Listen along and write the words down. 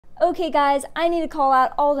Okay guys, I need to call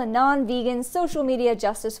out all the non-vegan social media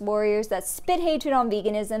justice warriors that spit hatred on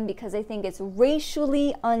veganism because they think it's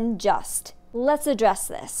racially unjust. Let's address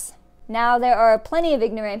this. Now, there are plenty of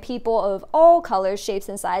ignorant people of all colors, shapes,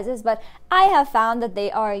 and sizes, but I have found that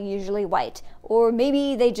they are usually white, or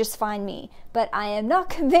maybe they just find me. But I am not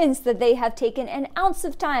convinced that they have taken an ounce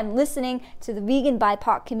of time listening to the vegan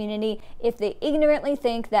BIPOC community if they ignorantly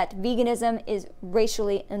think that veganism is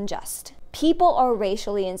racially unjust. People are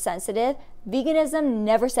racially insensitive. Veganism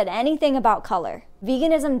never said anything about color.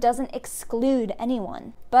 Veganism doesn't exclude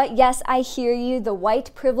anyone. But yes, I hear you, the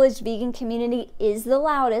white privileged vegan community is the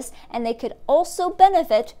loudest, and they could also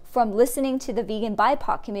benefit from listening to the vegan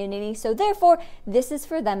BIPOC community, so therefore, this is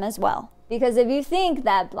for them as well. Because if you think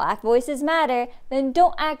that black voices matter, then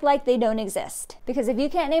don't act like they don't exist. Because if you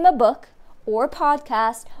can't name a book, or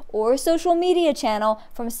podcast, or social media channel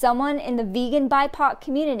from someone in the vegan BIPOC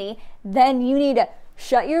community, then you need to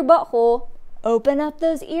shut your butthole, open up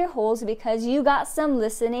those ear holes because you got some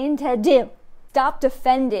listening to do. Stop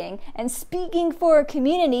defending and speaking for a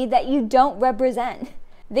community that you don't represent.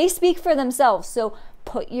 They speak for themselves, so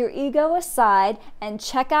put your ego aside and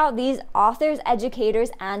check out these authors, educators,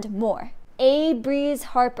 and more. A. Breeze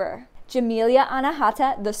Harper, Jamila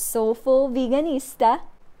Anahata, the soulful veganista,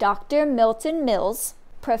 Dr. Milton Mills,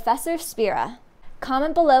 Professor Spira.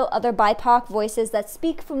 Comment below other BIPOC voices that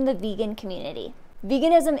speak from the vegan community.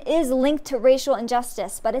 Veganism is linked to racial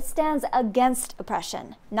injustice, but it stands against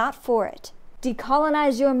oppression, not for it.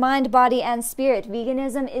 Decolonize your mind, body, and spirit.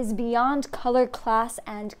 Veganism is beyond color, class,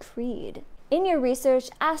 and creed. In your research,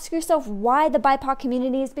 ask yourself why the BIPOC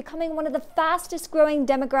community is becoming one of the fastest growing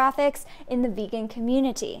demographics in the vegan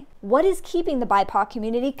community. What is keeping the BIPOC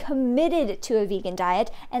community committed to a vegan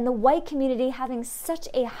diet and the white community having such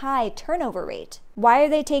a high turnover rate? Why are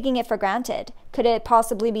they taking it for granted? Could it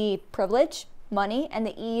possibly be privilege, money, and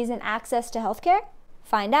the ease and access to healthcare?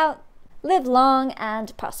 Find out. Live long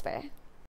and prosper.